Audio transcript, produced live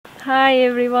Hi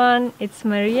everyone, it's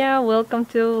Maria. Welcome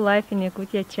to Life in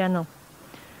Yakutia channel.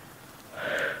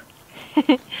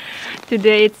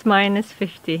 Today it's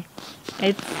 -50.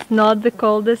 It's not the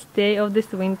coldest day of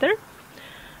this winter,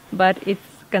 but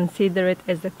it's considered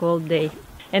as a cold day.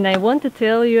 And I want to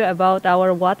tell you about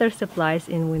our water supplies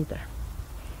in winter.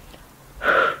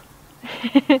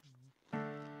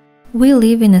 We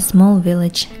live in a small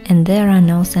village and there are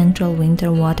no central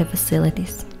winter water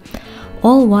facilities.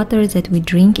 All water that we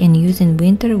drink and use in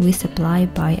winter we supply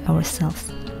by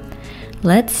ourselves.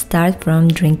 Let's start from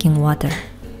drinking water.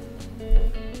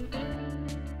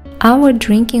 Our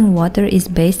drinking water is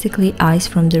basically ice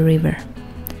from the river.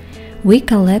 We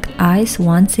collect ice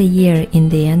once a year in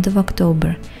the end of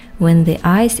October, when the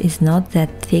ice is not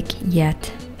that thick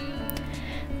yet.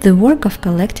 The work of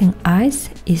collecting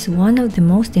ice is one of the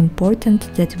most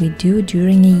important that we do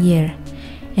during a year,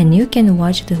 and you can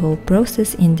watch the whole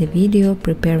process in the video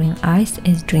Preparing Ice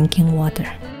as Drinking Water.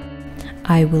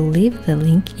 I will leave the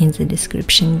link in the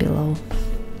description below.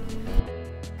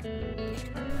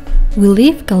 We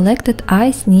leave collected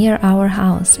ice near our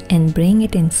house and bring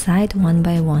it inside one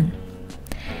by one.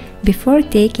 Before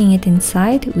taking it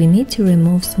inside, we need to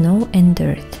remove snow and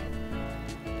dirt.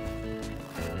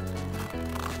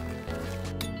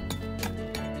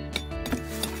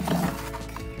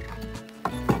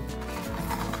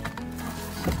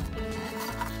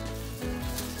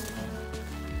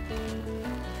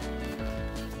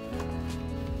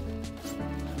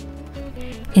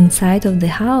 Inside of the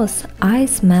house,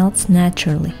 ice melts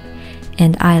naturally,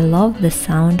 and I love the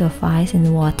sound of ice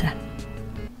in water.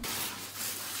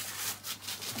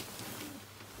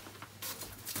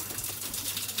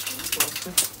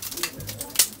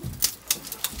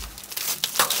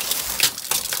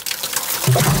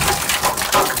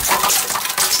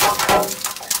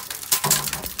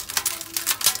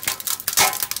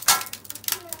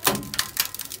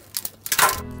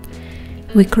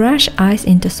 We crush ice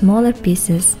into smaller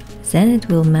pieces, then it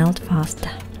will melt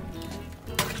faster.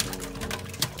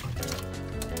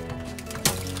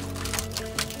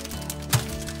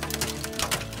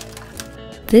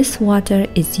 This water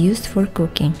is used for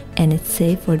cooking and it's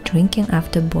safe for drinking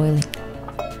after boiling.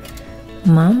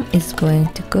 Mom is going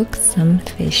to cook some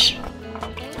fish.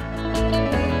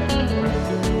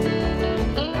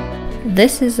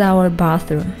 This is our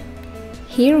bathroom.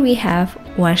 Here we have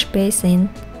wash basin,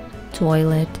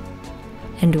 toilet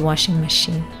and washing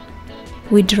machine.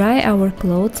 We dry our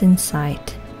clothes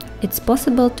inside. It's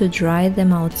possible to dry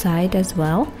them outside as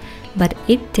well, but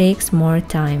it takes more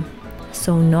time.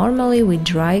 So normally we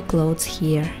dry clothes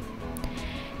here.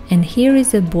 And here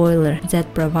is a boiler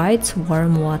that provides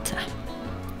warm water.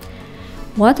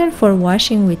 Water for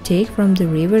washing we take from the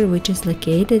river, which is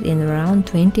located in around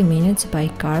 20 minutes by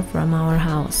car from our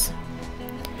house.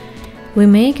 We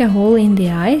make a hole in the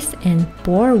ice and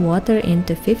pour water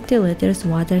into 50 liters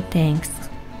water tanks.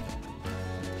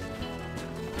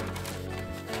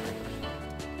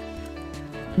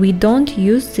 We don't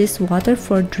use this water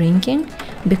for drinking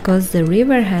because the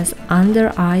river has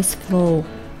under ice flow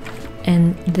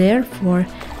and therefore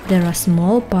there are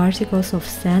small particles of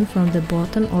sand from the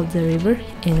bottom of the river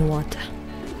in water.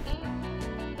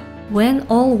 When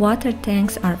all water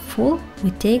tanks are full,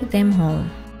 we take them home.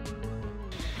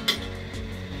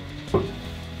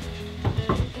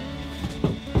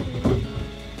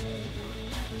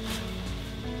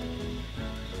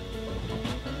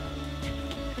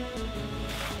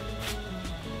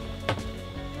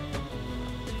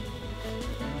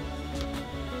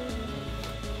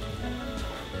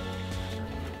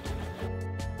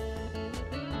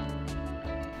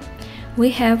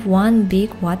 We have one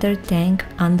big water tank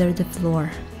under the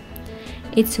floor.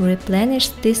 It's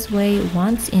replenished this way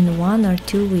once in 1 or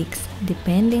 2 weeks,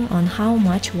 depending on how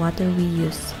much water we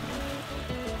use.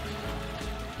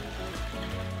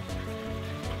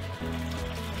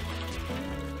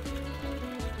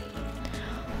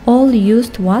 All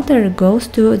used water goes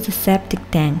to the septic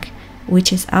tank,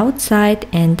 which is outside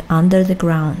and under the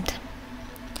ground.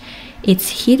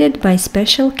 It's heated by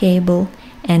special cable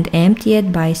and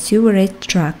emptied by sewerage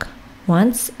truck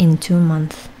once in 2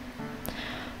 months.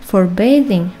 For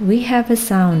bathing, we have a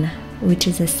sauna, which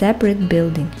is a separate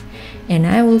building, and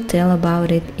I will tell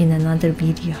about it in another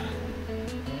video.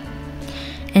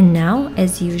 And now,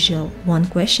 as usual, one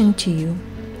question to you.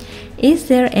 Is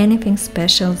there anything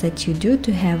special that you do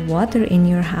to have water in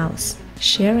your house?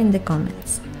 Share in the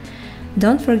comments.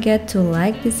 Don't forget to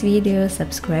like this video,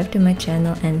 subscribe to my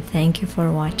channel, and thank you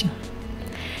for watching.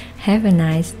 Have a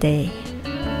nice day.